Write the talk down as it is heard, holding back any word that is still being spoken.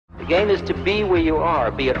game is to be where you are,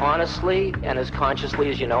 be it honestly and as consciously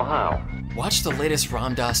as you know how. Watch the latest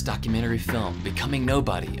Ram Dass documentary film, Becoming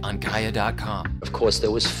Nobody, on Gaia.com. Of course,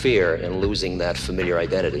 there was fear in losing that familiar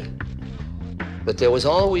identity. But there was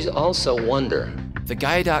always also wonder. The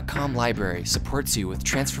Gaia.com library supports you with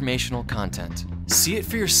transformational content. See it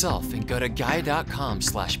for yourself and go to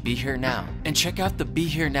Gaia.com/BeHereNow and check out the Be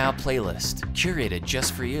Here Now playlist, curated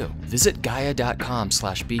just for you. Visit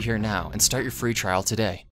Gaia.com/BeHereNow and start your free trial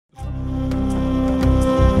today.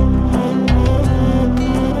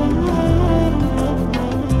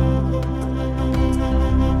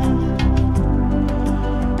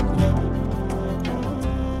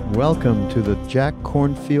 Welcome to the Jack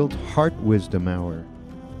Kornfield Heart Wisdom Hour.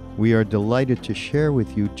 We are delighted to share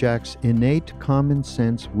with you Jack's innate common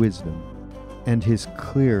sense wisdom and his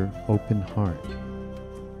clear, open heart.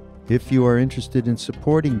 If you are interested in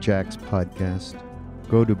supporting Jack's podcast,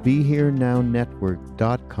 go to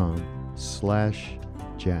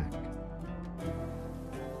BeHereNowNetwork.com/Jack.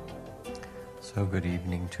 So good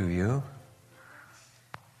evening to you.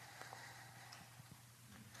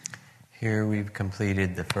 Here we've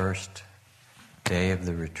completed the first day of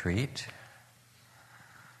the retreat,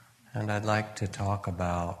 and I'd like to talk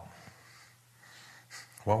about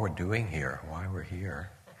what we're doing here, why we're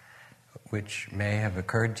here, which may have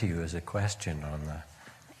occurred to you as a question on the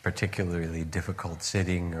particularly difficult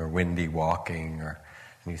sitting or windy walking, and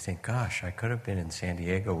you think, gosh, I could have been in San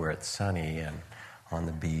Diego where it's sunny and on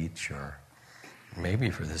the beach, or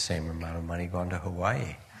maybe for the same amount of money gone to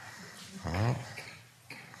Hawaii.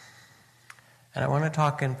 And I want to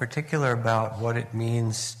talk in particular about what it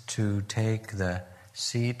means to take the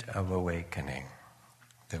seat of awakening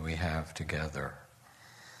that we have together,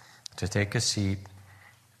 to take a seat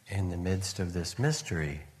in the midst of this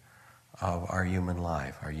mystery of our human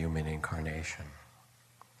life, our human incarnation.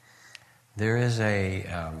 There is a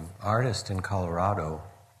artist in Colorado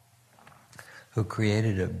who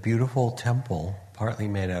created a beautiful temple, partly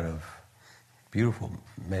made out of beautiful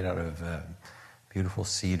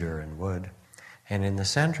cedar and wood. And in the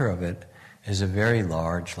center of it is a very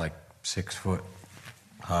large, like 6 foot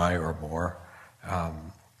high or more,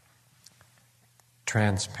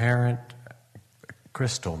 transparent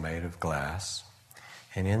crystal made of glass.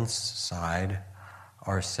 And inside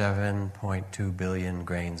are 7.2 billion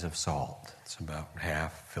grains of salt. It's about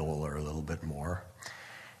half full or a little bit more.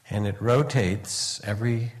 And it rotates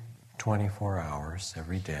every 24 hours,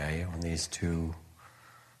 every day, on these two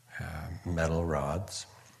metal rods.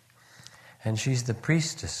 And she's the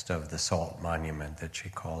priestess of the salt monument, that she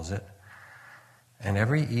calls it. And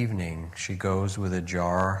every evening she goes with a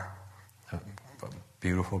jar of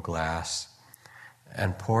beautiful glass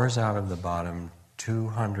and pours out of the bottom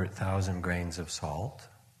 200,000 grains of salt,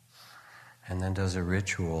 and then does a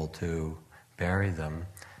ritual to bury them.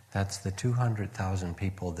 That's the 200,000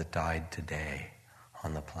 people that died today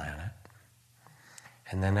on the planet.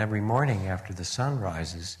 And then every morning after the sun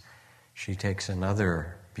rises, she takes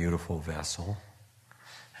another beautiful vessel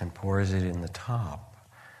and pours it in the top,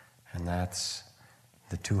 and that's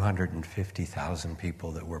the 250,000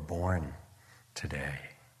 people that were born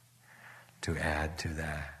today, to add to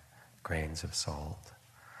the grains of salt.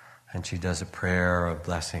 And she does a prayer of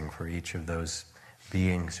blessing for each of those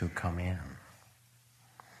beings who come in.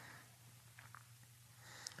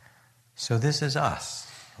 So this is us.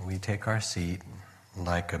 We take our seat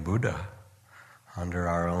like a Buddha under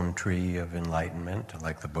our own tree of enlightenment,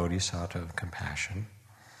 like the Bodhisattva of compassion,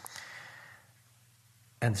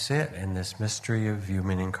 and sit in this mystery of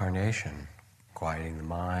human incarnation, quieting the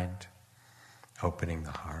mind, opening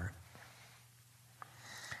the heart.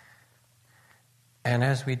 And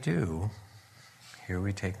as we do, here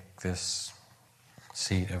we take this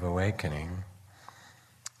seat of awakening,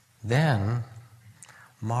 then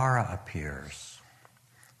Mara appears.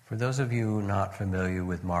 For those of you not familiar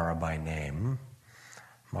with Mara by name,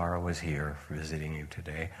 Mara was here visiting you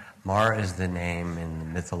today. Mara is the name, in the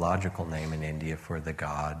mythological name in India, for the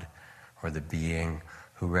god or the being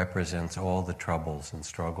who represents all the troubles and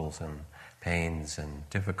struggles and pains and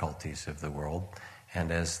difficulties of the world. And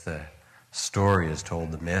as the story is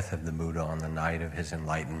told, the myth of the Buddha on the night of his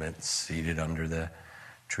enlightenment, seated under the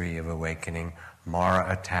tree of awakening, Mara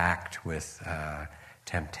attacked with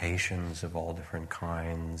temptations of all different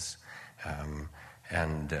kinds,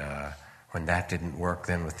 when that didn't work,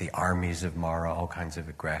 then with the armies of Mara, all kinds of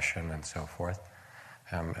aggression and so forth.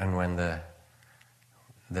 And when the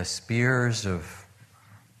spears of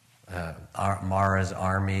Mara's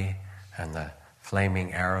army and the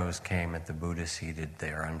flaming arrows came at the Buddha seated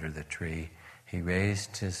there under the tree, he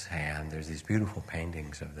raised his hand, there's these beautiful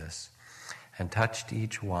paintings of this, and touched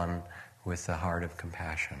each one with the heart of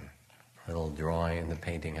compassion little drawing. The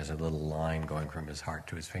painting has a little line going from his heart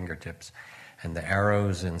to his fingertips. And the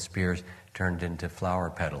arrows and spears turned into flower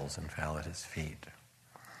petals and fell at his feet.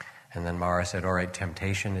 And then Mara said, all right,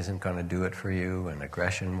 temptation isn't going to do it for you, and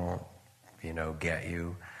aggression won't, get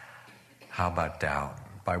you. How about doubt?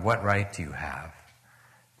 By what right do you have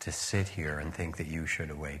to sit here and think that you should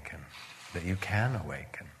awaken, that you can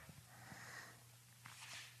awaken?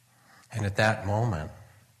 And at that moment,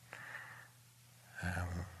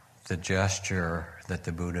 the gesture that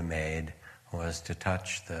the Buddha made was to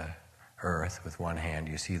touch the earth with one hand.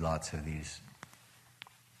 You see lots of these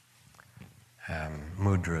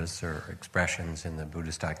mudras or expressions in the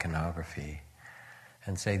Buddhist iconography,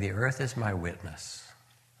 and say, the earth is my witness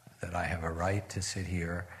that I have a right to sit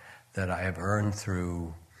here, that I have earned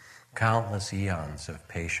through countless eons of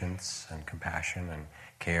patience and compassion and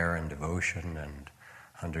care and devotion and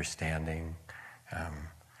understanding,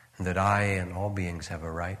 and that I and all beings have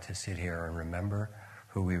a right to sit here and remember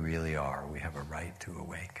who we really are. We have a right to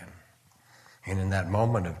awaken. And in that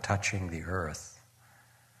moment of touching the earth,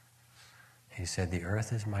 he said, the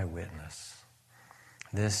earth is my witness.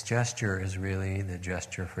 This gesture is really the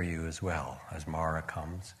gesture for you as well, as Mara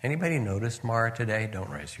comes. Anybody noticed Mara today? Don't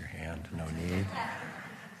raise your hand, no need.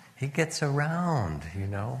 He gets around,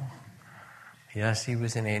 Yes, he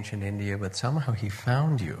was in ancient India, but somehow he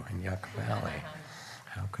found you in Yucca Valley.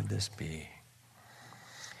 How could this be?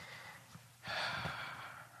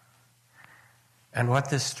 And what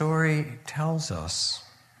this story tells us,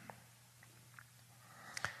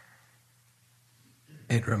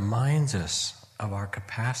 it reminds us of our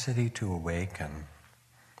capacity to awaken,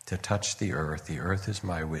 to touch the earth. The earth is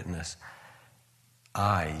my witness.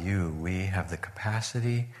 I, you, we have the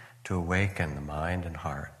capacity to awaken the mind and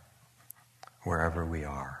heart wherever we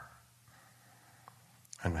are.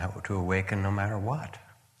 And to awaken no matter what.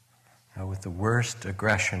 With the worst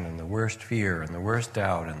aggression and the worst fear and the worst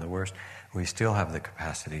doubt and the worst, we still have the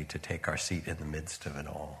capacity to take our seat in the midst of it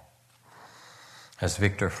all. As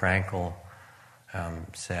Viktor Frankl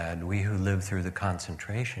said, we who live through the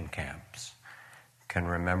concentration camps can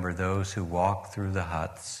remember those who walk through the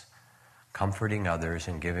huts, comforting others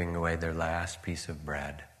and giving away their last piece of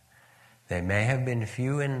bread. They may have been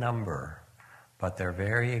few in number, but their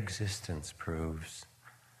very existence proves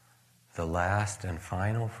the last and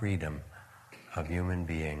final freedom of human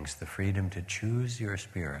beings, the freedom to choose your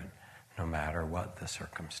spirit no matter what the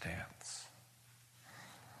circumstance.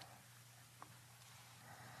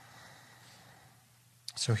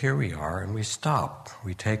 So here we are, and we stop.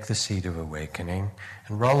 We take the seat of awakening.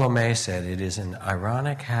 And Rollo May said, it is an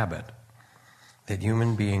ironic habit that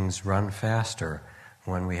human beings run faster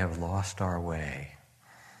when we have lost our way.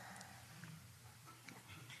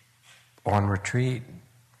 On retreat,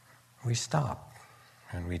 we stop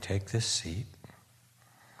and we take this seat.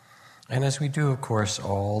 And as we do, of course,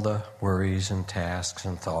 all the worries and tasks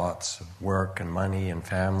and thoughts of work and money and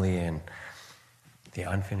family and the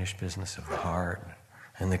unfinished business of the heart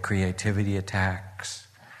and the creativity attacks,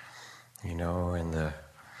 and the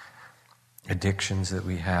addictions that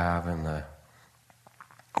we have and the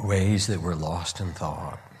ways that we're lost in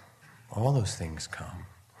thought, all those things come.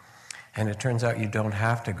 And it turns out you don't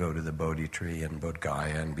have to go to the Bodhi tree in Bodh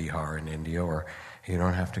Gaya in Bihar in India, or you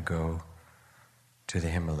don't have to go to the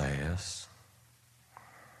Himalayas.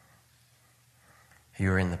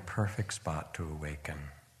 You're in the perfect spot to awaken,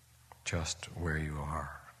 just where you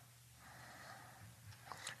are.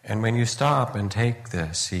 And when you stop and take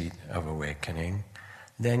the seat of awakening,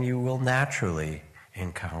 then you will naturally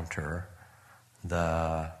encounter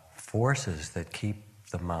the forces that keep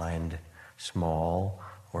the mind small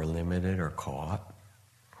or limited or caught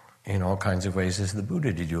in all kinds of ways as the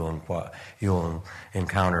Buddha did. You'll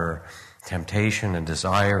encounter temptation and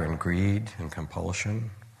desire and greed and compulsion.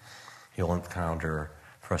 You'll encounter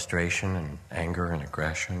frustration and anger and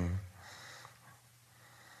aggression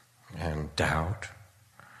and doubt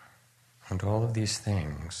and all of these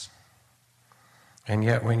things. And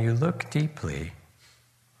yet when you look deeply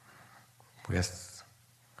with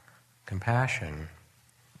compassion,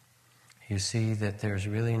 you see that there's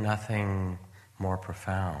really nothing more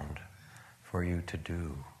profound for you to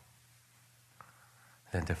do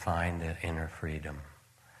than to find that inner freedom,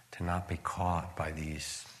 to not be caught by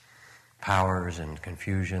these powers and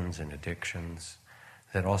confusions and addictions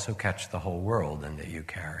that also catch the whole world and that you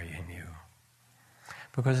carry in you.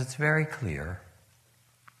 Because it's very clear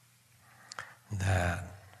that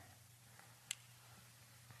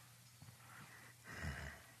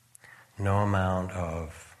no amount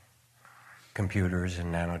of computers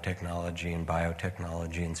and nanotechnology and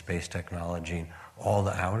biotechnology and space technology and all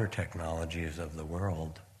the outer technologies of the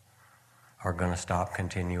world are going to stop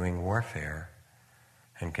continuing warfare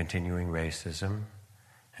and continuing racism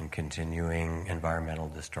and continuing environmental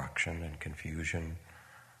destruction and confusion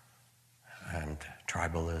and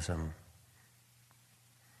tribalism.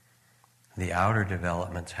 The outer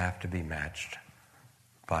developments have to be matched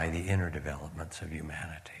by the inner developments of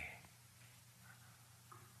humanity.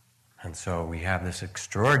 And so we have this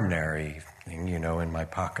extraordinary thing, in my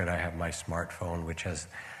pocket I have my smartphone, which has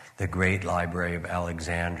the great library of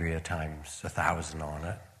Alexandria times 1,000 on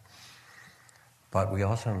it. But we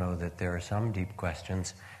also know that there are some deep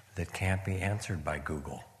questions that can't be answered by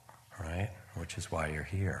Google, right? Which is why you're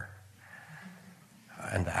here.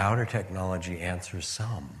 And the outer technology answers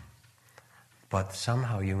some. But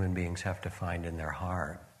somehow human beings have to find in their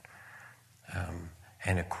heart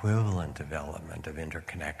an equivalent development of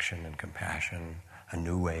interconnection and compassion, a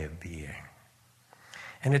new way of being.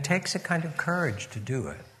 And it takes a kind of courage to do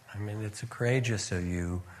it. I mean, it's courageous of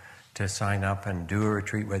you to sign up and do a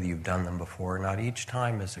retreat, whether you've done them before or not. Each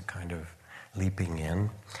time is a kind of leaping in.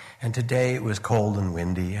 And today it was cold and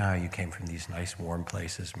windy. You came from these nice warm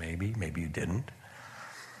places, maybe you didn't.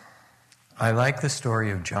 I like the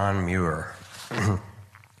story of John Muir,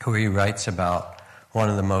 who he writes about one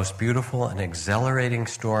of the most beautiful and exhilarating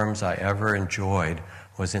storms I ever enjoyed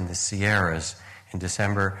was in the Sierras in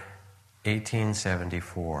December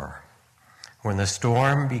 1874. When the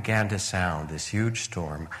storm began to sound, this huge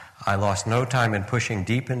storm, I lost no time in pushing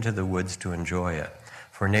deep into the woods to enjoy it,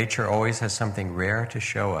 for nature always has something rare to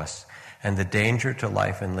show us, and the danger to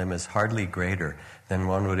life and limb is hardly greater than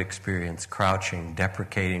one would experience crouching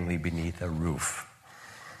deprecatingly beneath a roof.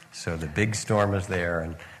 So the big storm is there,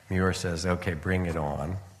 and Muir says, okay, bring it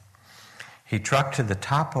on. He trucked to the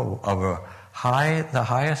top of the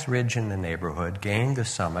highest ridge in the neighborhood, gained the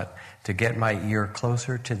summit to get my ear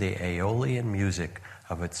closer to the aeolian music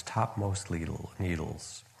of its topmost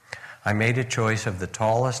needles. I made a choice of the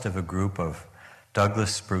tallest of a group of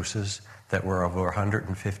Douglas spruces that were over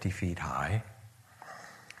 150 feet high.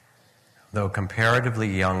 Though comparatively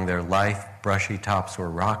young, their lithe, brushy tops were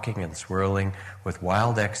rocking and swirling with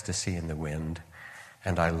wild ecstasy in the wind,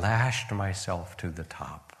 and I lashed myself to the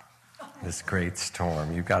top. This great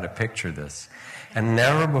storm. You've got to picture this. And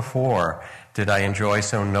never before did I enjoy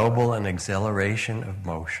so noble an exhilaration of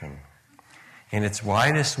motion. In its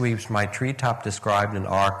widest sweeps, my treetop described an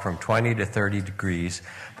arc from 20 to 30 degrees,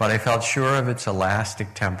 but I felt sure of its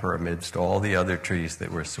elastic temper amidst all the other trees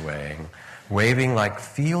that were swaying, waving like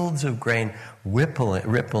fields of grain,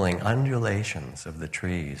 rippling undulations of the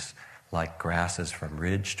trees, like grasses from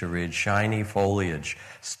ridge to ridge, shiny foliage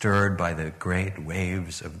stirred by the great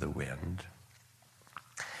waves of the wind.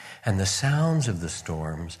 And the sounds of the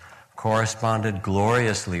storms corresponded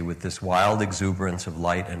gloriously with this wild exuberance of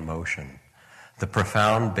light and motion. The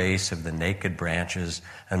profound bass of the naked branches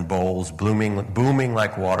and boles booming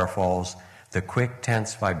like waterfalls, the quick,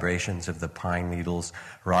 tense vibrations of the pine needles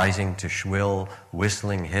rising to shrill,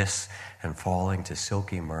 whistling hiss and falling to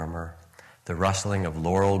silky murmur, the rustling of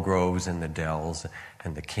laurel groves in the dells,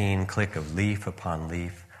 and the keen click of leaf upon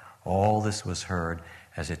leaf, all this was heard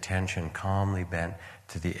as attention calmly bent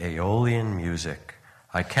to the aeolian music.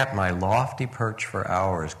 I kept my lofty perch for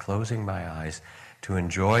hours, closing my eyes to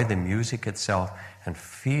enjoy the music itself and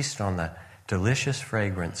feast on the delicious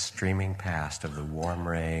fragrance streaming past of the warm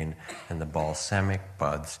rain and the balsamic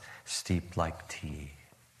buds steeped like tea.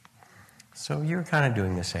 So you're kind of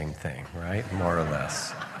doing the same thing, right? More or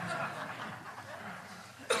less.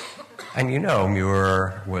 And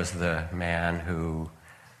Muir was the man who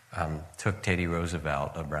took Teddy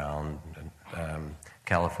Roosevelt around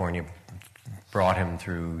California, brought him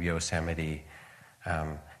through Yosemite,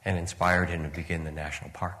 and inspired him to begin the national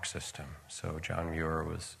park system. So John Muir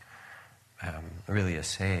was really a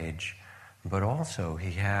sage, but also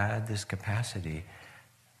he had this capacity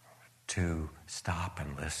to stop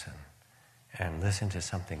and listen to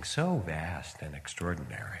something so vast and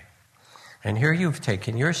extraordinary. And here you've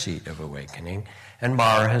taken your seat of awakening, and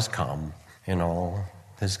Mara has come in all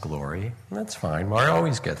his glory. And that's fine. Mara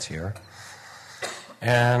always gets here.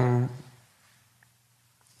 And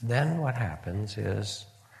then what happens is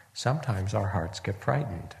sometimes our hearts get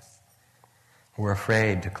frightened. We're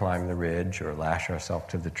afraid to climb the ridge or lash ourselves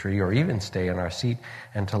to the tree or even stay in our seat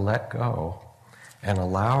and to let go and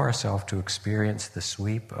allow ourselves to experience the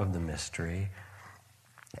sweep of the mystery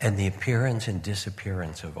and the appearance and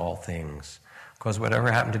disappearance of all things. Because whatever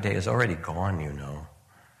happened today is already gone,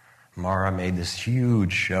 Mara made this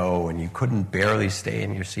huge show and you couldn't barely stay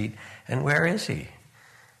in your seat. And where is he?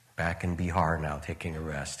 Back in Bihar now, taking a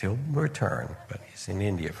rest. He'll return, but he's in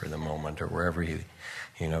India for the moment or wherever he,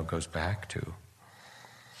 goes back to.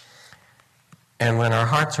 And when our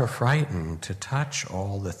hearts are frightened to touch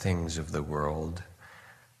all the things of the world,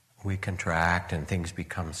 we contract and things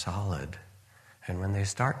become solid. And when they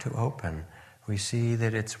start to open, we see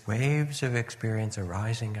that it's waves of experience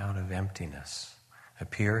arising out of emptiness,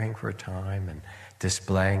 appearing for a time and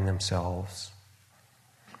displaying themselves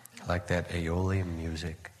like that aeolian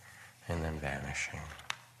music and then vanishing.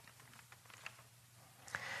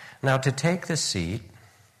 Now, to take the seat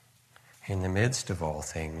in the midst of all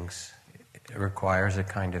things, it requires a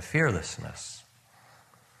kind of fearlessness.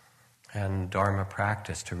 And Dharma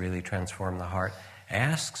practice to really transform the heart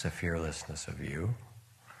asks a fearlessness of you.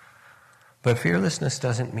 But fearlessness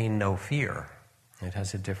doesn't mean no fear. It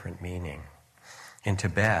has a different meaning. In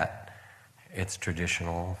Tibet, it's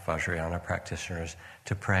traditional Vajrayana practitioners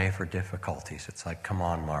to pray for difficulties. It's like, come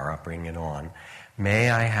on, Mara, bring it on. May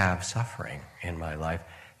I have suffering in my life.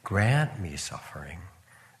 Grant me suffering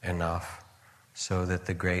enough so that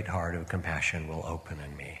the great heart of compassion will open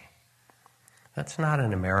in me. That's not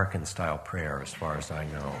an American-style prayer as far as I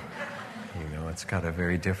know. It's got a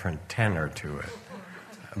very different tenor to it.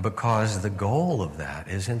 Because the goal of that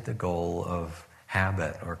isn't the goal of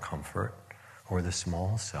habit or comfort or the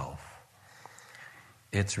small self.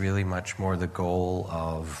 It's really much more the goal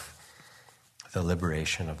of the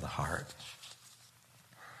liberation of the heart.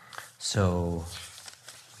 So,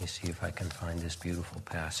 let me see if I can find this beautiful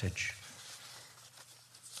passage.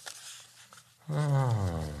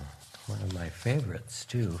 Oh, one of my favorites,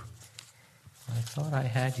 too. I thought I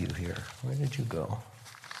had you here. Where did you go?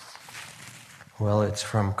 Well, it's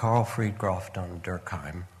from Carl Friedgrof von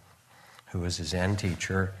Durkheim, who was a Zen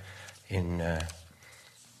teacher in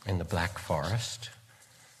the Black Forest.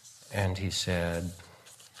 And he said,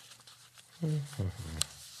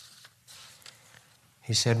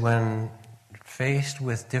 when faced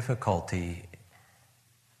with difficulty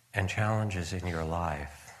and challenges in your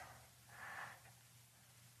life,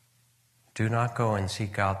 do not go and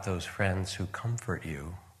seek out those friends who comfort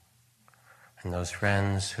you and those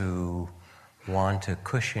friends who want to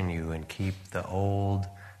cushion you and keep the old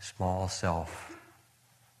small self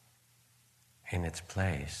in its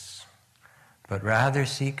place, but rather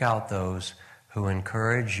seek out those who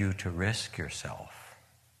encourage you to risk yourself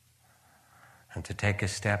and to take a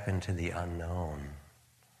step into the unknown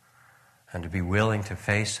and to be willing to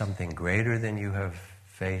face something greater than you have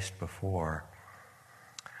faced before,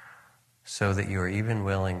 so that you are even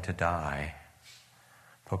willing to die,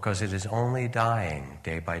 because it is only dying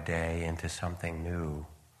day by day into something new,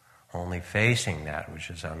 only facing that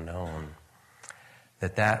which is unknown,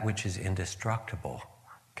 that which is indestructible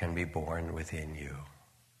can be born within you.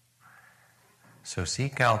 So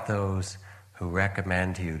seek out those who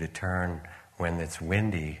recommend to you to turn when it's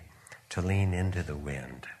windy, to lean into the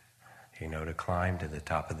wind, to climb to the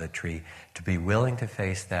top of the tree, to be willing to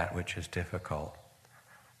face that which is difficult,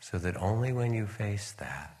 so that only when you face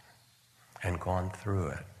that and gone through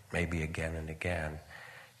it, maybe again and again,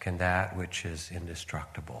 can that which is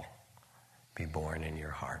indestructible be born in your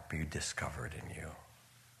heart, be discovered in you.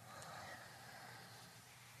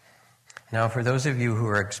 Now, for those of you who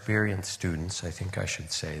are experienced students, I think I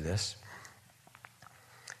should say this,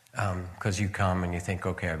 because you come and you think,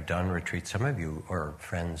 okay, I've done retreats. Some of you are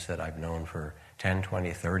friends that I've known for 10,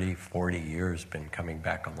 20, 30, 40 years, been coming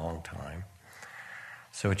back a long time.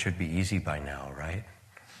 So it should be easy by now, right?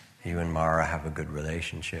 You and Mara have a good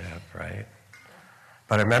relationship, right?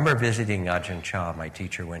 But I remember visiting Ajahn Chah, my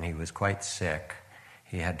teacher, when he was quite sick.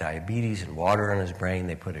 He had diabetes and water in his brain.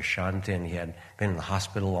 They put a shunt in. He had been in the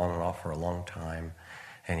hospital on and off for a long time.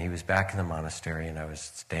 And he was back in the monastery, and I was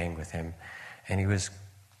staying with him. And he was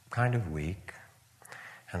kind of weak.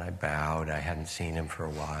 And I bowed. I hadn't seen him for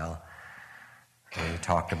a while. And he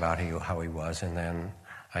talked about how he was. And then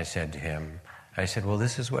I said to him, well,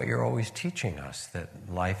 this is what you're always teaching us, that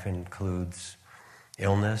life includes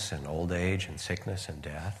illness and old age and sickness and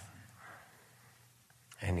death.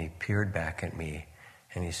 And he peered back at me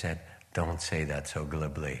and he said, don't say that so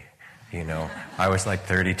glibly. I was like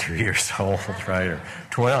 32 years old, right? Or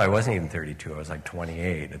 20, I wasn't even 32, I was like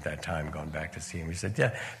 28 at that time, going back to see him. He said,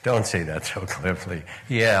 yeah, don't say that so glibly.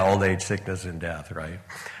 Yeah, old age, sickness, and death, right?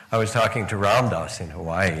 I was talking to Ram Dass in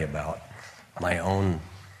Hawaii about my own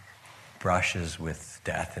brushes with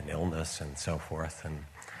death and illness and so forth, and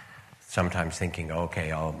sometimes thinking,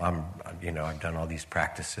 okay, I've done all these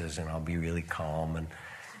practices and I'll be really calm and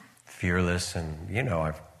fearless, and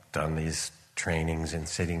I've done these trainings and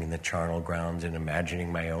sitting in the charnel grounds and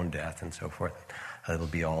imagining my own death and so forth. It'll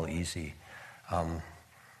be all easy,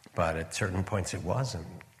 but at certain points it wasn't.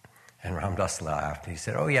 And Ram Dass laughed. He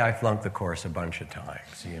said, oh yeah, I flunked the course a bunch of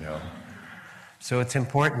times. So it's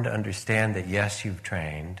important to understand that yes, you've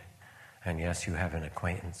trained, And yes, you have an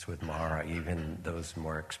acquaintance with Mara, even those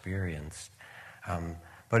more experienced.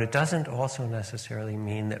 But it doesn't also necessarily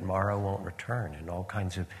mean that Mara won't return in all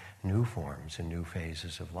kinds of new forms and new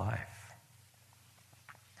phases of life.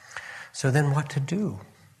 So then what to do?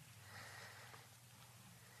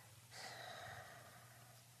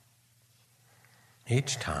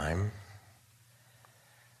 Each time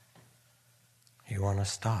you want to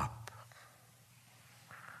stop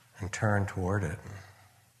and turn toward it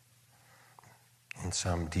in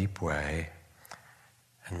some deep way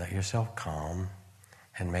and let yourself calm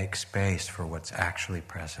and make space for what's actually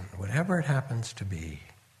present, whatever it happens to be.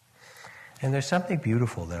 And there's something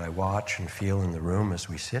beautiful that I watch and feel in the room as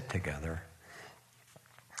we sit together.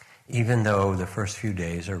 Even though the first few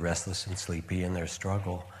days are restless and sleepy and there's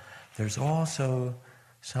struggle, there's also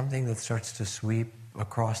something that starts to sweep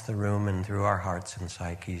across the room and through our hearts and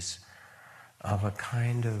psyches of a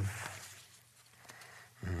kind of,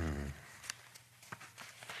 I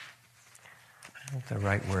don't know the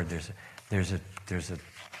right word, there's a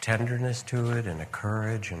tenderness to it and a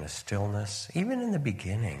courage and a stillness. Even in the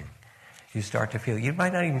beginning, you start to feel, you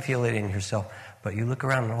might not even feel it in yourself, but you look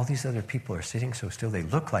around and all these other people are sitting so still, they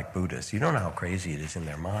look like Buddhists. You don't know how crazy it is in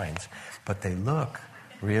their minds, but they look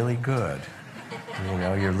really good. You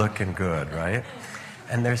know, you're looking good, right?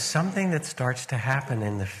 And there's something that starts to happen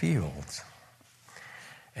in the fields.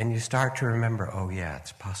 And you start to remember, oh yeah,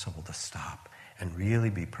 it's possible to stop and really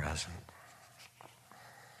be present.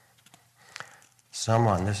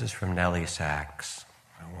 Someone, this is from Nellie Sachs,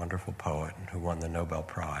 a wonderful poet who won the Nobel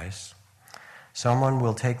Prize. Someone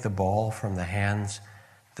will take the ball from the hands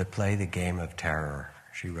that play the game of terror.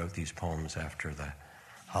 She wrote these poems after the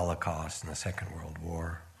Holocaust and the Second World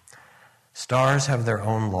War. Stars have their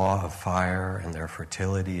own law of fire, and their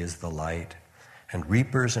fertility is the light, and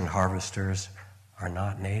reapers and harvesters are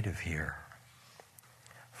not native here.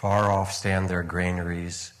 Far off stand their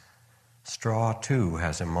granaries. Straw, too,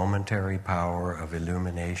 has a momentary power of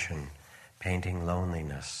illumination, painting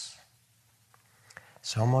loneliness.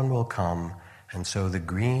 Someone will come and sow the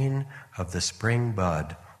green of the spring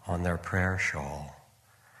bud on their prayer shawl,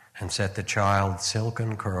 and set the child's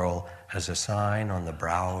silken curl as a sign on the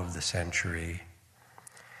brow of the century.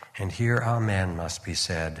 And here Amen must be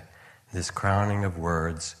said, this crowning of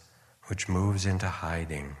words which moves into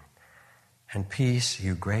hiding. And peace,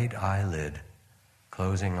 you great eyelid,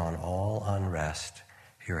 closing on all unrest,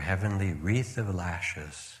 your heavenly wreath of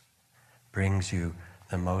lashes, brings you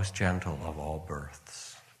the most gentle of all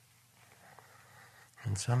births.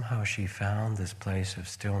 And somehow she found this place of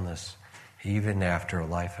stillness even after a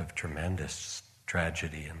life of tremendous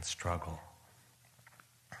tragedy and struggle.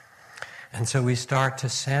 And so we start to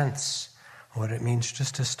sense what it means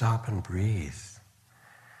just to stop and breathe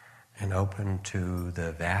and open to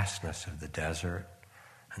the vastness of the desert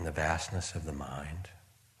and the vastness of the mind.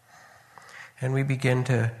 And we begin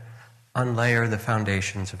to unlayer the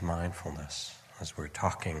foundations of mindfulness as we're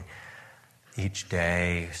talking each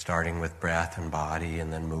day, starting with breath and body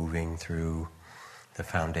and then moving through the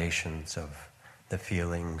foundations of the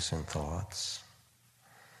feelings and thoughts.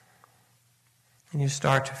 And you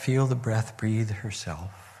start to feel the breath breathe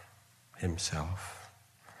herself, himself.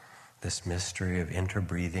 This mystery of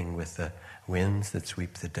interbreathing with the winds that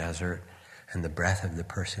sweep the desert and the breath of the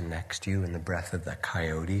person next to you and the breath of the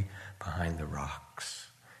coyote behind the rocks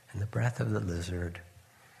and the breath of the lizard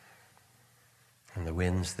and the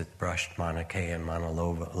winds that brushed Mauna Kea and Mauna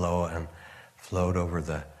Loa and flowed over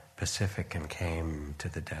the Pacific and came to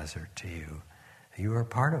the desert to you. You are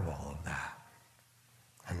part of all of that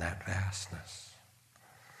and that vastness.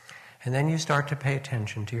 And then you start to pay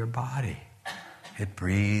attention to your body. It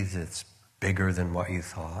breathes, it's bigger than what you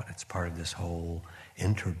thought. It's part of this whole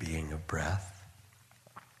interbeing of breath.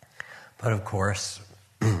 But of course,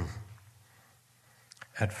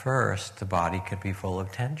 at first, the body could be full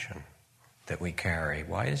of tension that we carry.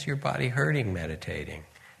 Why is your body hurting meditating?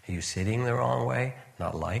 Are you sitting the wrong way?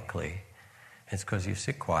 Not likely. It's because you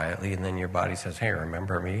sit quietly and then your body says, hey,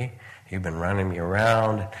 remember me? You've been running me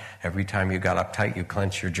around. Every time you got uptight, you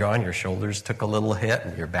clenched your jaw and your shoulders took a little hit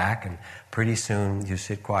and your back, and pretty soon you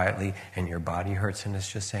sit quietly and your body hurts and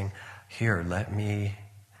it's just saying, here, let me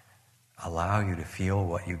allow you to feel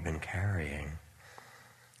what you've been carrying.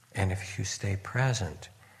 And if you stay present,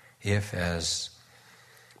 if, as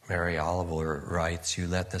Mary Oliver writes, you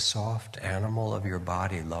let the soft animal of your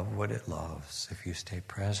body love what it loves. If you stay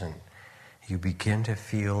present, you begin to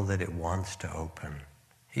feel that it wants to open.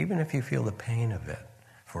 Even if you feel the pain of it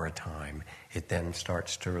for a time, it then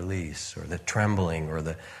starts to release, or the trembling or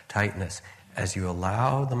the tightness. As you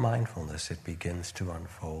allow the mindfulness, it begins to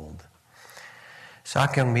unfold.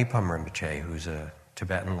 Sakyong Mipam Rinpoche, who's a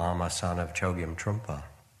Tibetan Lama, son of Chogyam Trungpa,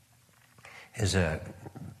 is a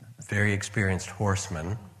very experienced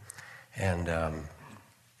horseman, and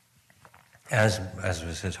as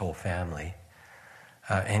was his whole family.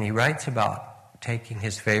 And he writes about taking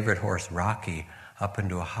his favorite horse, Rocky, up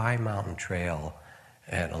into a high mountain trail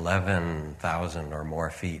at 11,000 or more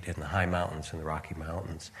feet in the high mountains in the Rocky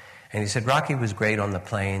Mountains. And he said Rocky was great on the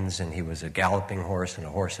plains, and he was a galloping horse and a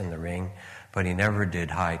horse in the ring, but he never did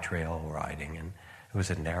high trail riding, and it was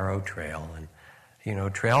a narrow trail. And, you know,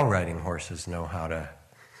 trail riding horses know how to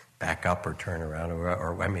back up or turn around,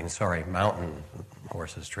 mountain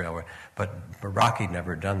horses trail, but Rocky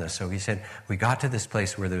never done this. So he said, we got to this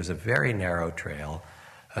place where there was a very narrow trail,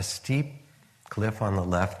 a steep cliff on the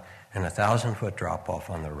left, and 1,000-foot drop-off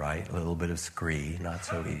on the right, a little bit of scree, not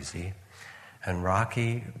so easy. And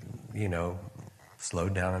Rocky, you know,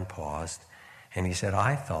 slowed down and paused, and he said,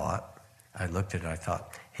 I looked at it, I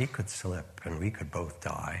thought, he could slip and we could both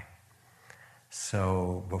die.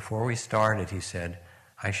 So before we started, he said,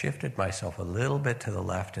 I shifted myself a little bit to the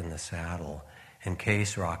left in the saddle. In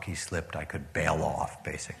case Rocky slipped, I could bail off,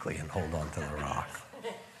 basically, and hold on to the rock.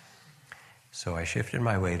 So I shifted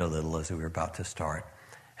my weight a little as we were about to start.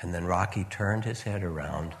 And then Rocky turned his head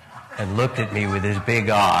around and looked at me with his big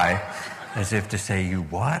eye, as if to say, you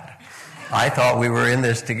what? I thought we were in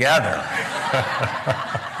this together.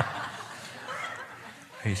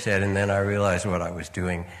 He said, and then I realized what I was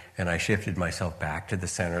doing, and I shifted myself back to the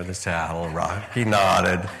center of the saddle. Rocky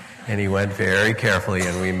nodded, and he went very carefully,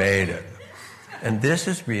 and we made it. And this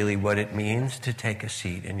is really what it means to take a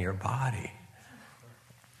seat in your body.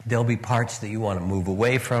 There'll be parts that you want to move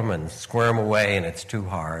away from and squirm away, and it's too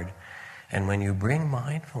hard. And when you bring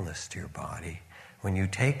mindfulness to your body, when you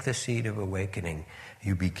take the seat of awakening,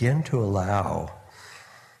 you begin to allow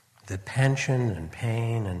the tension and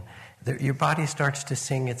pain, and your body starts to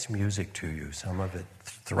sing its music to you, some of it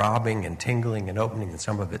throbbing and tingling and opening, and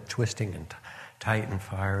some of it twisting and tight and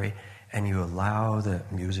fiery, and you allow the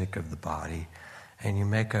music of the body, and you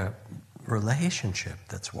make a relationship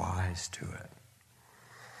that's wise to it.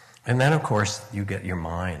 And then, of course, you get your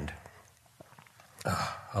mind.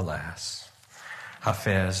 Alas.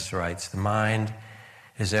 Hafez writes, the mind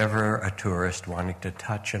is ever a tourist wanting to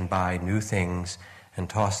touch and buy new things and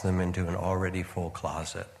toss them into an already full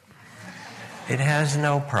closet. It has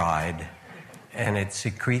no pride, and it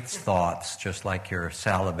secretes thoughts just like your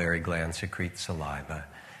salivary gland secretes saliva.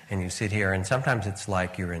 And you sit here, and sometimes it's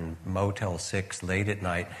like you're in Motel 6 late at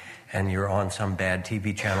night, and you're on some bad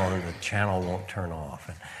TV channel, and the channel won't turn off.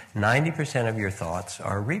 And 90% of your thoughts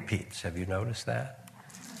are repeats. Have you noticed that?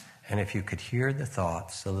 And if you could hear the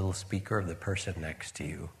thoughts, the little speaker of the person next to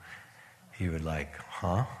you, you would like,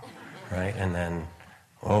 huh? Right? And then,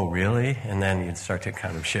 oh, really? And then you'd start to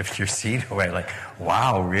kind of shift your seat away, like,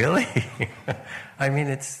 wow, really? I mean,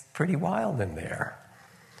 it's pretty wild in there,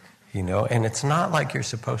 you know? And it's not like you're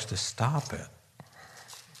supposed to stop it.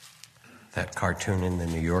 That cartoon in the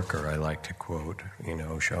New Yorker I like to quote, you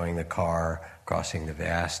know, showing the car crossing the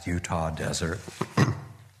vast Utah desert.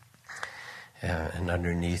 And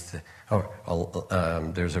underneath,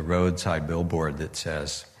 there's a roadside billboard that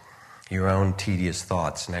says, your own tedious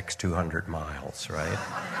thoughts next 200 miles, right?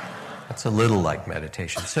 That's a little like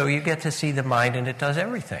meditation. So you get to see the mind, and it does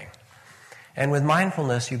everything. And with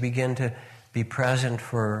mindfulness, you begin to be present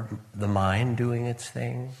for the mind doing its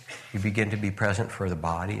thing. You begin to be present for the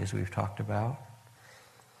body, as we've talked about.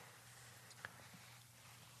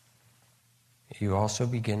 You also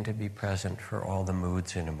begin to be present for all the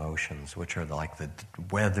moods and emotions, which are like the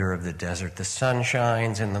weather of the desert. The sun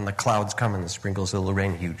shines, and then the clouds come, and the sprinkles a little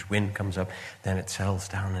rain, huge wind comes up, then it settles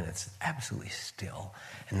down, and it's absolutely still.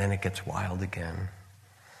 And then it gets wild again.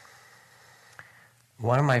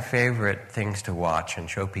 One of my favorite things to watch and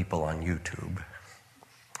show people on YouTube,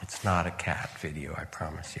 it's not a cat video, I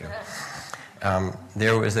promise you.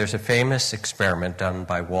 There's a famous experiment done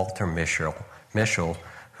by Walter Mischel,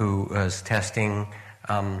 who was testing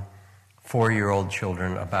 4-year-old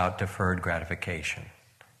children about deferred gratification.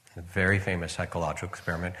 A very famous psychological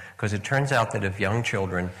experiment, because it turns out that if young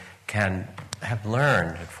children can have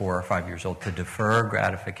learned at 4 or 5 years old to defer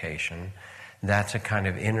gratification, that's a kind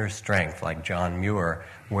of inner strength, like John Muir,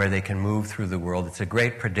 where they can move through the world. It's a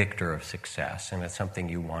great predictor of success, and it's something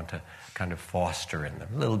you want to kind of foster in them.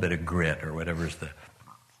 A little bit of grit, or whatever's the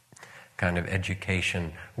kind of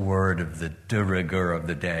education word of the de rigueur of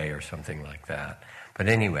the day, or something like that. But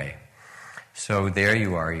anyway, so there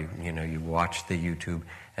you are, you watch the YouTube,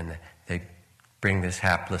 and they bring this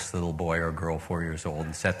hapless little boy or girl, 4 years old,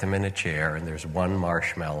 and set them in a chair, and there's one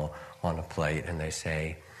marshmallow on a plate, and they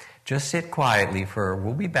say, Just sit quietly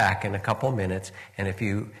we'll be back in a couple minutes, and if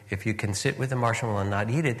you can sit with the marshmallow and not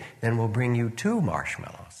eat it, then we'll bring you 2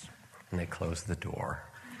 marshmallows. And they close the door.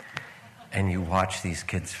 And you watch these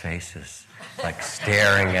kids' faces, like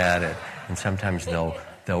staring at it, and sometimes they'll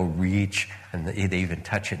reach, and they even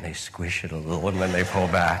touch it, and they squish it a little, and then they pull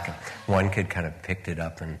back. And one kid kind of picked it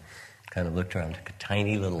up and kind of looked around, took a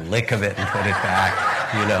tiny little lick of it and put it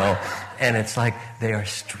back, And it's like they are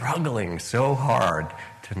struggling so hard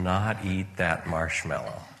to not eat that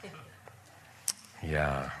marshmallow.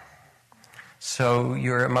 Yeah. So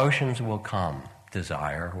your emotions will come.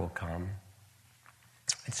 Desire will come.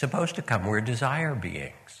 It's supposed to come. We're desire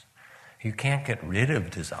beings. You can't get rid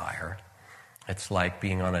of desire. It's like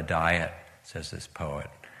being on a diet, says this poet,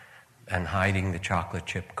 and hiding the chocolate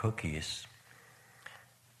chip cookies.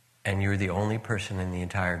 And you're the only person in the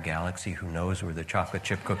entire galaxy who knows where the chocolate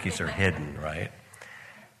chip cookies are hidden, right?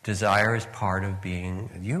 Desire is part of being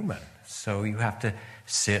human. So you have to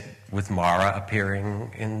sit with Mara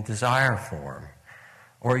appearing in desire form.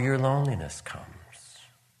 Or your loneliness comes.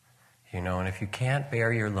 And if you can't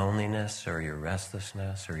bear your loneliness or your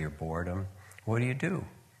restlessness or your boredom, what do you do?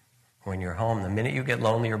 When you're home, the minute you get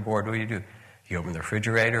lonely or bored, what do? You open the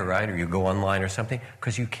refrigerator, right? Or you go online or something,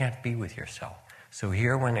 because you can't be with yourself. So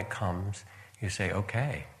here when it comes, you say,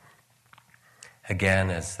 okay. Again,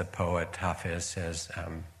 as the poet Hafiz says,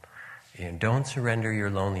 don't surrender your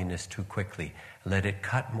loneliness too quickly. Let it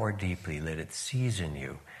cut more deeply. Let it season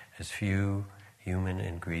you as few human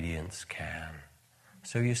ingredients can.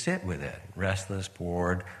 So you sit with it, restless,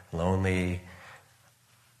 bored, lonely,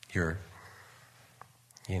 your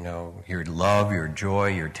love, your joy,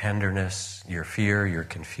 your tenderness, your fear, your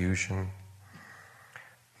confusion.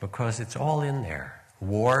 Because it's all in there.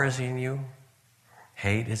 War is in you.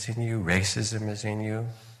 Hate is in you. Racism is in you.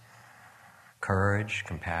 Courage,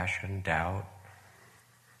 compassion, doubt.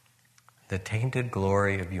 The tainted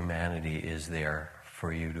glory of humanity is there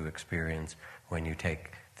for you to experience when you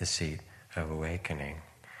take the seat of awakening.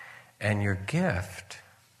 And your gift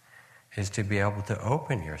is to be able to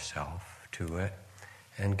open yourself to it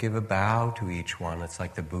and give a bow to each one. It's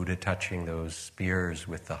like the Buddha touching those spears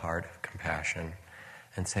with the heart of compassion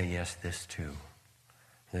and say, yes, this too.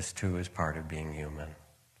 This too is part of being human.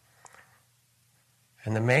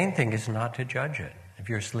 And the main thing is not to judge it. If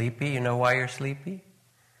you're sleepy, you know why you're sleepy?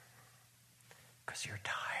 Because you're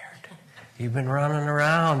tired. You've been running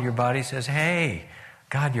around. Your body says, hey,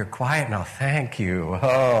 God, you're quiet now. Thank you.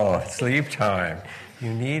 Oh, sleep time.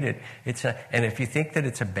 You need it. And if you think that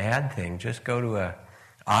it's a bad thing, just go to a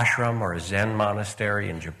ashram or a Zen monastery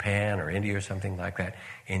in Japan or India or something like that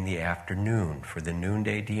in the afternoon for the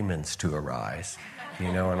noonday demons to arise.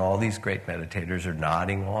 And all these great meditators are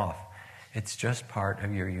nodding off. It's just part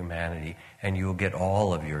of your humanity, and you'll get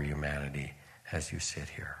all of your humanity as you sit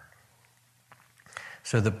here.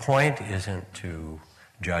 So the point isn't to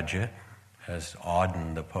judge it. As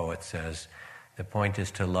Auden, the poet, says, the point is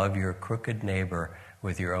to love your crooked neighbor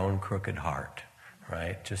with your own crooked heart,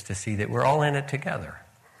 right? Just to see that we're all in it together.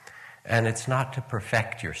 And it's not to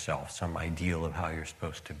perfect yourself, some ideal of how you're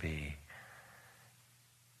supposed to be.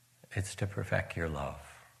 It's to perfect your love,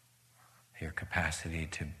 your capacity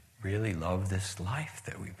to really love this life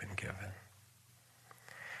that we've been given.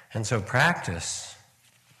 And so practice,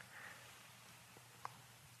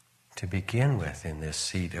 to begin with in this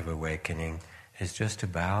seat of awakening, is just to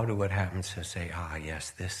bow to what happens, to say,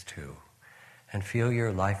 yes, this too. And feel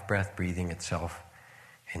your life breath breathing itself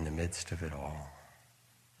in the midst of it all.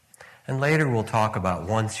 And later we'll talk about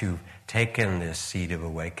once you've taken this seat of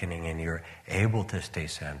awakening and you're able to stay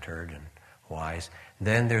centered and wise,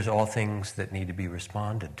 then there's all things that need to be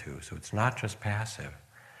responded to. So it's not just passive,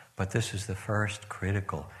 but this is the first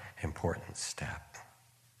critical, important step.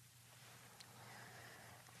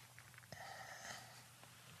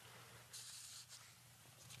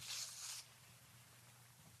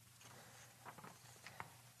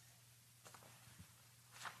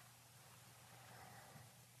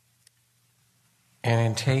 And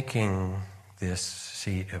in taking this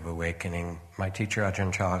seat of awakening, my teacher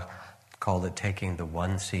Ajahn Chah called it taking the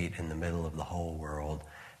one seat in the middle of the whole world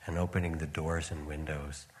and opening the doors and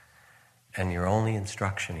windows. And your only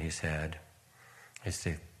instruction, he said, is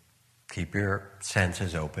to keep your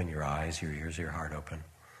senses open, your eyes, your ears, your heart open,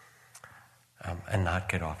 and not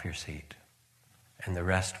get off your seat. And the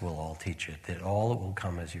rest will all teach it. That all will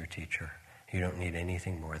come as your teacher. You don't need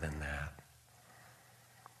anything more than that.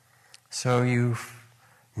 So you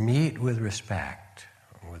meet with respect,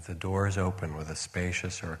 with the doors open, with a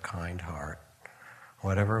spacious or a kind heart,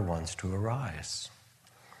 whatever wants to arise.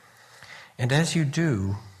 And as you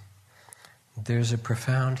do, there's a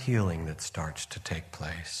profound healing that starts to take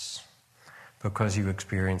place because you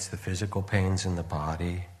experience the physical pains in the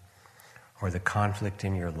body, or the conflict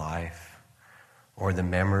in your life, or the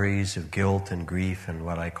memories of guilt and grief and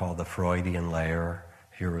what I call the Freudian layer,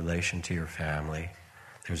 your relation to your family.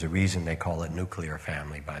 There's a reason they call it nuclear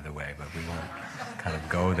family, by the way, but we won't kind of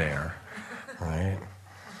go there, right?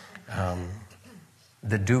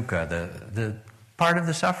 The dukkha, the part of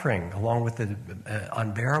the suffering, along with the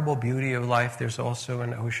unbearable beauty of life, there's also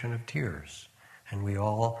an ocean of tears. And we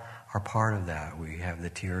all are part of that. We have the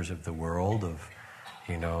tears of the world, of,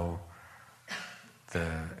 the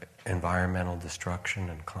environmental destruction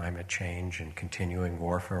and climate change and continuing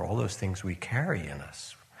warfare, all those things we carry in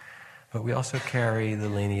us. But we also carry the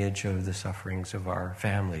lineage of the sufferings of our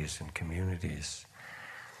families and communities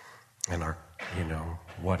and our,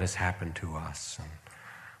 what has happened to us and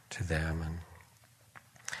to them.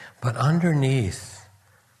 But underneath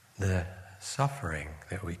the suffering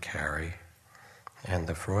that we carry and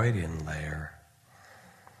the Freudian layer,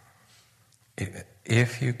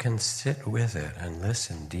 if you can sit with it and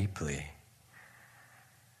listen deeply,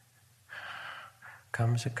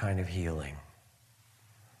 comes a kind of healing.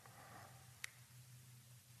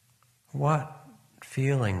 What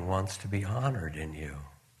feeling wants to be honored in you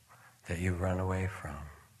that you run away from?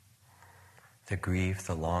 The grief,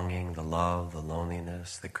 the longing, the love, the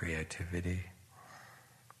loneliness, the creativity.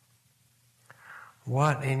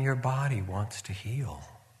 What in your body wants to heal?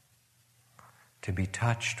 To be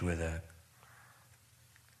touched with a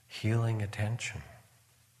healing attention?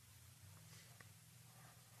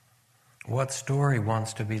 What story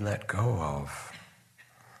wants to be let go of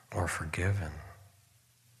or forgiven?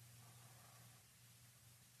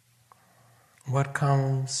 What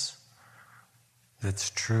comes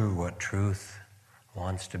that's true, what truth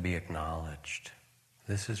wants to be acknowledged?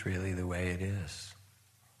 This is really the way it is.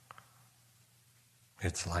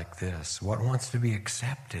 It's like this. What wants to be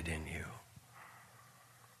accepted in you?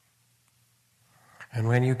 And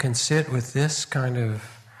when you can sit with this kind of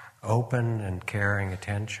open and caring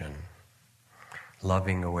attention,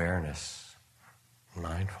 loving awareness,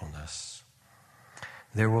 mindfulness,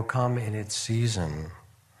 there will come in its season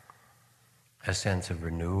a sense of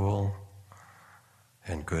renewal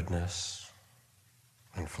and goodness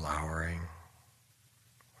and flowering.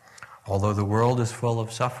 Although the world is full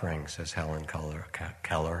of suffering, says Helen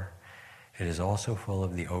Keller, it is also full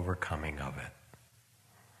of the overcoming of it.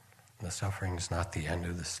 The suffering is not the end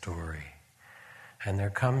of the story. And there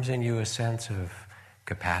comes in you a sense of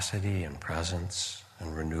capacity and presence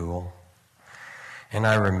and renewal. And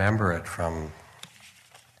I remember it from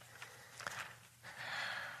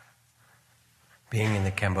being in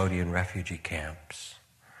the Cambodian refugee camps.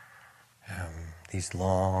 These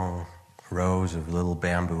long rows of little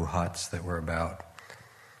bamboo huts that were about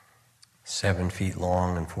 7 feet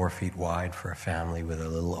long and 4 feet wide for a family, with a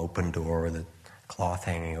little open door with a cloth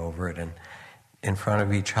hanging over it. And in front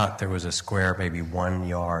of each hut there was a square, maybe 1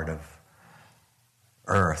 yard of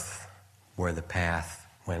earth where the path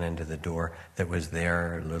went into the door that was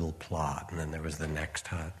their little plot. And then there was the next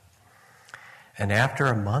hut. And after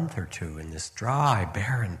a month or two in this dry,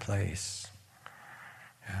 barren place,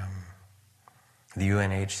 the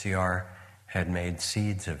UNHCR had made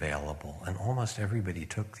seeds available, and almost everybody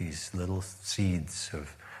took these little seeds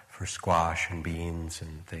for squash and beans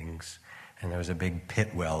and things. And there was a big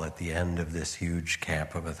pit well at the end of this huge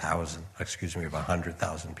camp of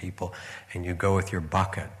 100,000 people. And you go with your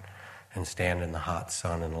bucket and stand in the hot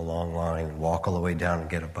sun in a long line and walk all the way down and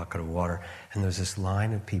get a bucket of water. And there's this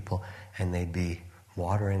line of people, and they'd be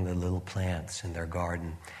watering the little plants in their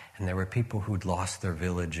garden. And there were people who'd lost their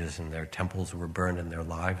villages, and their temples were burned, and their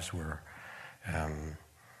lives were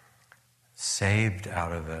saved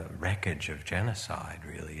out of a wreckage of genocide,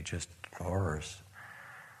 really, just horrors.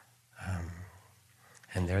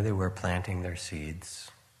 And there they were, planting their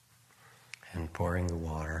seeds and pouring the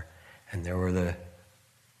water. And there were the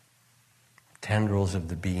tendrils of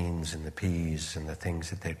the beans and the peas and the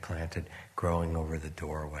things that they'd planted growing over the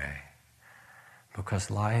doorway.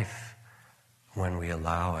 Because life, when we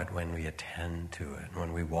allow it, when we attend to it,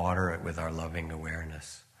 when we water it with our loving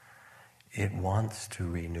awareness, it wants to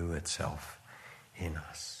renew itself in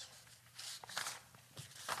us.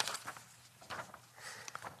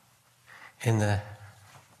 In the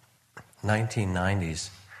 1990s,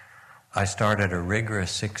 I started a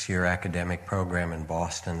rigorous 6-year academic program in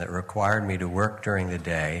Boston that required me to work during the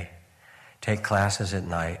day, take classes at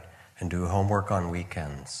night, and do homework on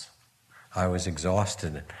weekends. I was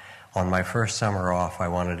exhausted. On my first summer off, I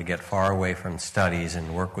wanted to get far away from studies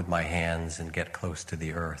and work with my hands and get close to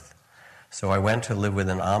the earth. So I went to live with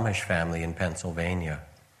an Amish family in Pennsylvania.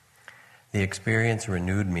 The experience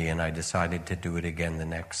renewed me, and I decided to do it again the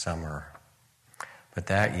next summer. But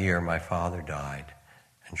that year, my father died,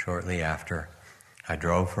 and shortly after, I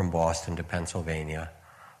drove from Boston to Pennsylvania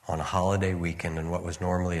on a holiday weekend, and what was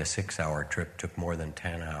normally a 6-hour trip took more than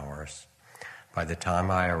 10 hours. By the time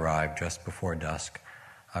I arrived just before dusk,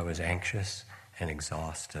 I was anxious and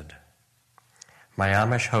exhausted. My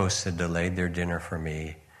Amish hosts had delayed their dinner for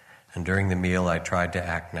me, and during the meal I tried to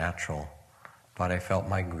act natural, but I felt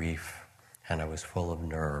my grief, and I was full of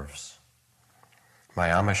nerves. My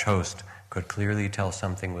Amish host could clearly tell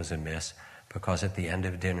something was amiss, because at the end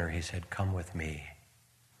of dinner he said, "Come with me."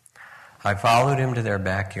 I followed him to their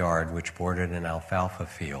backyard, which bordered an alfalfa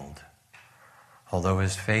field. Although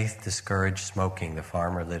his faith discouraged smoking, the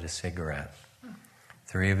farmer lit a cigarette.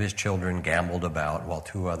 3 of his children gambled about while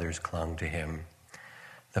 2 others clung to him.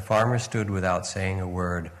 The farmer stood without saying a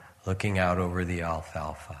word, looking out over the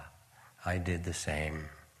alfalfa. I did the same.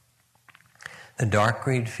 The dark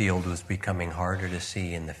green field was becoming harder to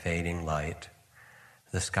see in the fading light.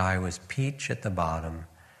 The sky was peach at the bottom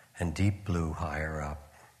and deep blue higher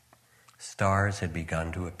up. Stars had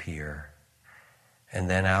begun to appear. And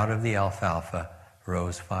then out of the alfalfa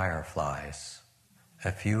rose fireflies,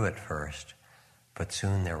 a few at first, but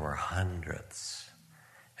soon there were hundreds.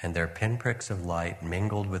 And their pinpricks of light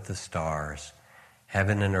mingled with the stars,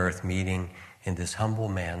 heaven and earth meeting in this humble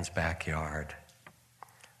man's backyard.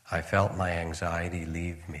 I felt my anxiety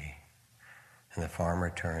leave me, and the farmer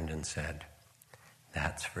turned and said,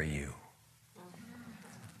 "That's for you."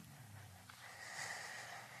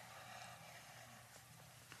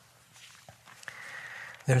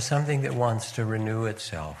 There's something that wants to renew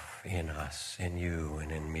itself in us, in you,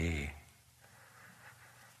 and in me.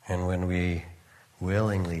 And when we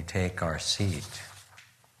willingly take our seat,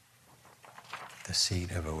 the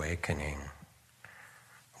seat of awakening,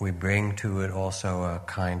 we bring to it also a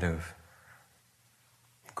kind of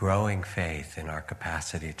growing faith in our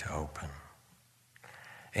capacity to open.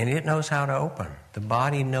 And it knows how to open. The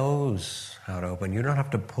body knows how to open. You don't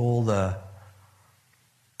have to pull the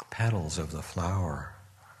petals of the flower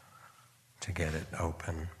to get it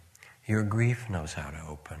open. Your grief knows how to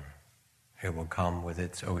open. It will come with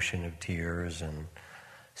its ocean of tears and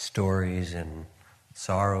stories and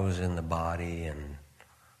sorrows in the body and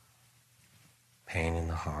pain in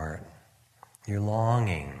the heart. Your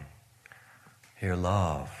longing, your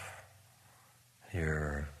love,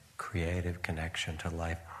 your creative connection to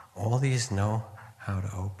life, all these know how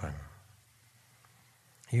to open.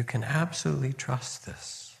 You can absolutely trust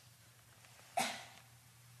this.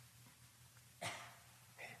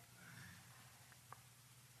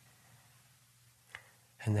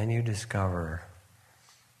 And then you discover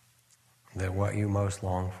that what you most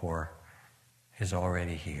long for is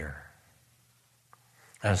already here.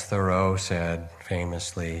 As Thoreau said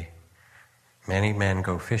famously, many men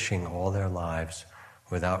go fishing all their lives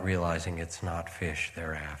without realizing it's not fish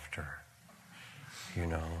they're after, you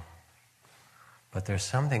know. But there's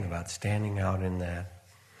something about standing out in that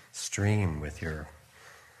stream with your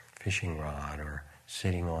fishing rod or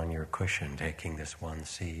sitting on your cushion taking this one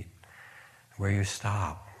seat, where you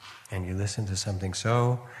stop and you listen to something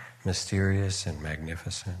so mysterious and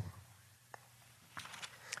magnificent.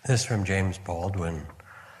 This from James Baldwin.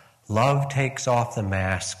 Love takes off the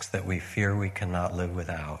masks that we fear we cannot live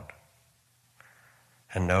without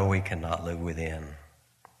and know we cannot live within.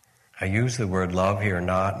 I use the word love here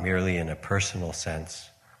not merely in a personal sense,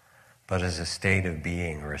 but as a state of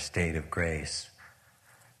being or a state of grace,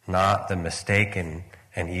 not the mistaken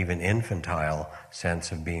and even infantile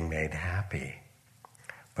sense of being made happy,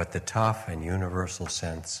 but the tough and universal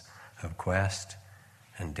sense of quest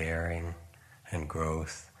and daring and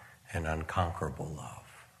growth and unconquerable love.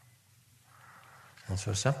 And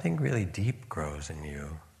so something really deep grows in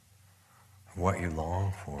you, what you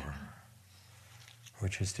long for,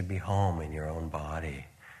 which is to be home in your own body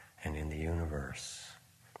and in the universe,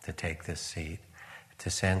 to take this seat, to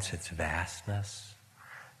sense its vastness,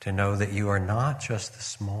 to know that you are not just the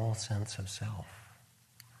small sense of self.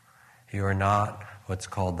 You are not what's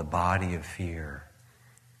called the body of fear.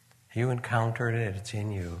 You encountered it, it's in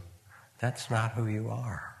you. That's not who you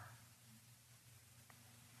are.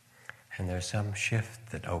 And there's some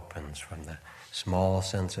shift that opens from the small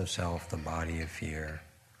sense of self, the body of fear,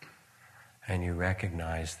 and you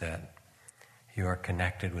recognize that you are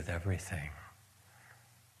connected with everything.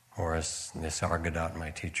 Or as Nisargadatta,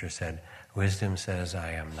 my teacher, said, wisdom says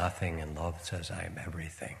I am nothing and love says I am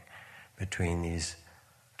everything. Between these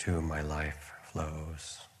two, my life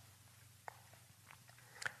flows.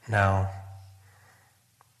 Now,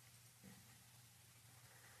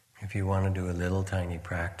 if you want to do a little tiny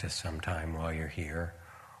practice sometime while you're here,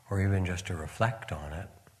 or even just to reflect on it,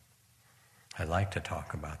 I'd like to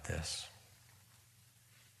talk about this.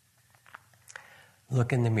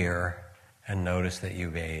 Look in the mirror and notice that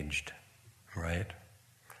you've aged, right?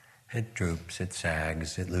 It droops, it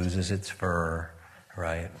sags, it loses its fur,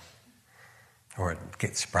 right? Or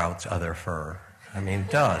it sprouts other fur. I mean, it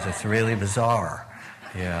does. It's really bizarre.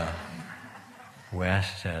 Yeah.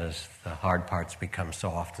 Wes says the hard parts become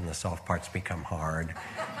soft and the soft parts become hard.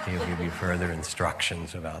 He'll give you further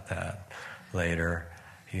instructions about that later.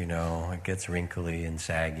 You know, it gets wrinkly and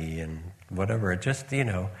saggy and whatever. It just, you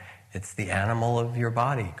know, it's the animal of your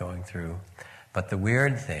body going through. But the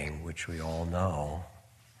weird thing, which we all know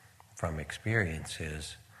from experience,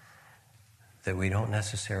 is that we don't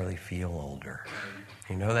necessarily feel older.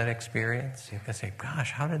 You know that experience? You can say,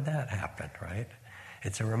 gosh, how did that happen, right?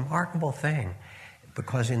 It's a remarkable thing,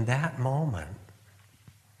 because in that moment,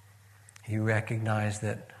 you recognize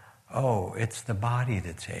that, oh, it's the body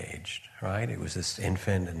that's aged, right? It was this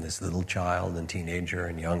infant and this little child and teenager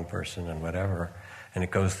and young person and whatever, and it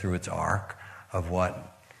goes through its arc of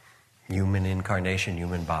what human incarnation,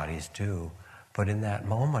 human bodies do. But in that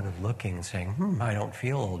moment of looking and saying, I don't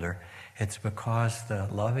feel older, it's because the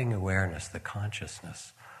loving awareness, the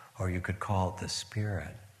consciousness, or you could call it the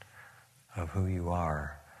spirit of who you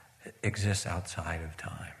are, exists outside of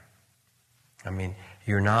time. I mean,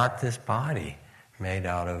 you're not this body made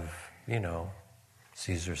out of, you know,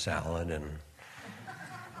 Caesar salad and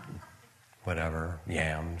whatever,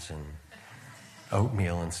 yams and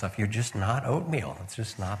oatmeal and stuff. You're just not oatmeal. It's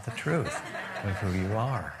just not the truth of who you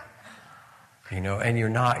are. You know, and you're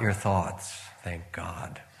not your thoughts, thank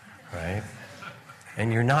God, right?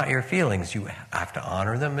 And you're not your feelings. You have to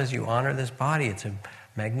honor them as you honor this body. It's a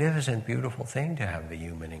magnificent, beautiful thing to have the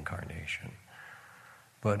human incarnation.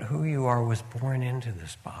 But who you are was born into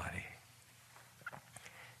this body.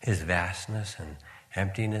 His vastness and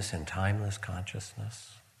emptiness and timeless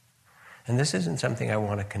consciousness. And this isn't something I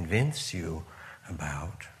want to convince you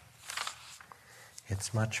about.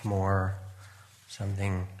 It's much more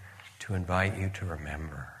something to invite you to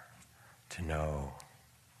remember, to know.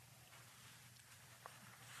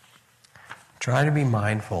 Try to be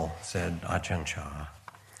mindful, said Ajahn Chah,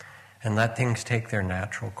 and let things take their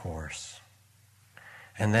natural course.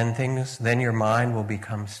 And then your mind will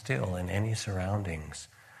become still in any surroundings,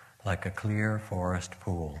 like a clear forest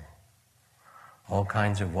pool. All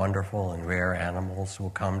kinds of wonderful and rare animals will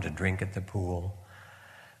come to drink at the pool,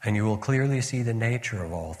 and you will clearly see the nature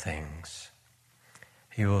of all things.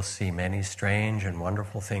 You will see many strange and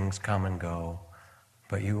wonderful things come and go,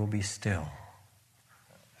 but you will be still.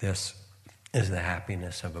 This is the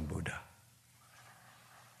happiness of a Buddha.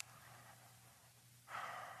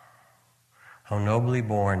 How nobly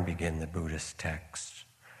born, begin the Buddhist texts.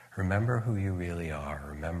 Remember who you really are.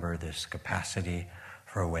 Remember this capacity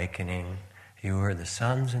for awakening. You are the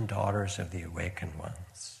sons and daughters of the awakened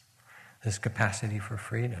ones. This capacity for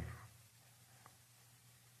freedom.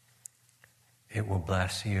 It will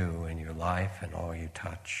bless you in your life and all you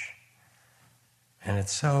touch. And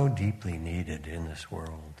it's so deeply needed in this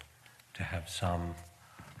world to have some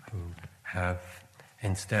who have,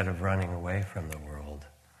 instead of running away from the world,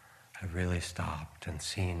 have really stopped and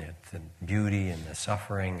seen it, the beauty and the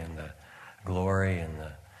suffering and the glory and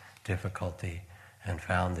the difficulty, and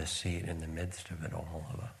found this seat in the midst of it all,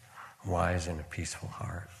 of a wise and a peaceful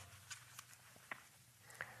heart.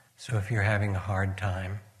 So if you're having a hard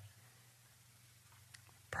time,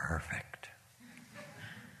 perfect.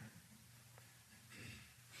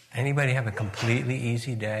 Anybody have a completely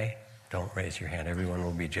easy day? Don't raise your hand. Everyone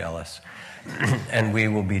will be jealous. And we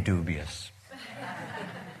will be dubious.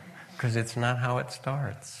 Because it's not how it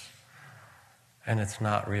starts. And it's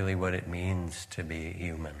not really what it means to be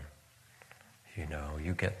human. You know,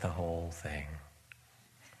 you get the whole thing.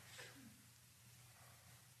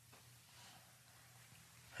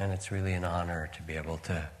 And it's really an honor to be able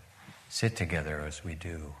to sit together as we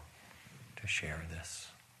do to share this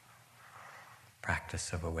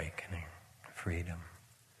practice of awakening, freedom,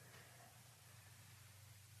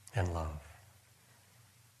 and love.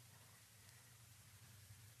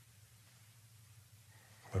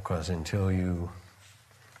 Because until you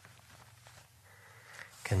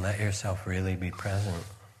can let yourself really be present,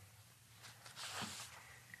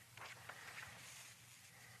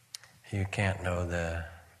 you can't know the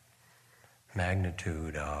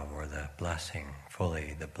magnitude of, or the blessing,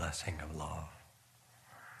 fully the blessing of love.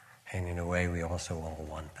 And in a way, we also all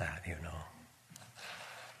want that, you know.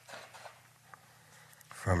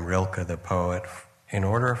 From Rilke the poet, in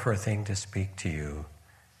order for a thing to speak to you,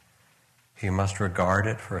 you must regard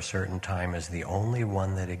it for a certain time as the only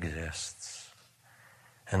one that exists.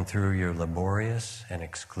 And through your laborious and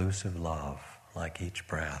exclusive love, like each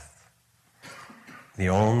breath, the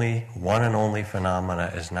only, one and only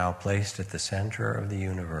phenomena is now placed at the center of the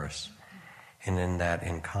universe. And in that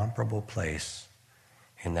incomparable place,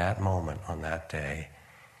 in that moment, on that day,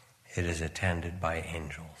 it is attended by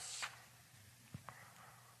angels.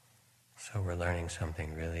 So we're learning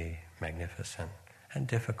something really magnificent and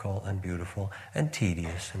difficult and beautiful and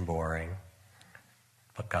tedious and boring.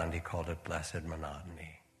 But Gandhi called it blessed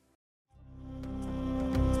monotony.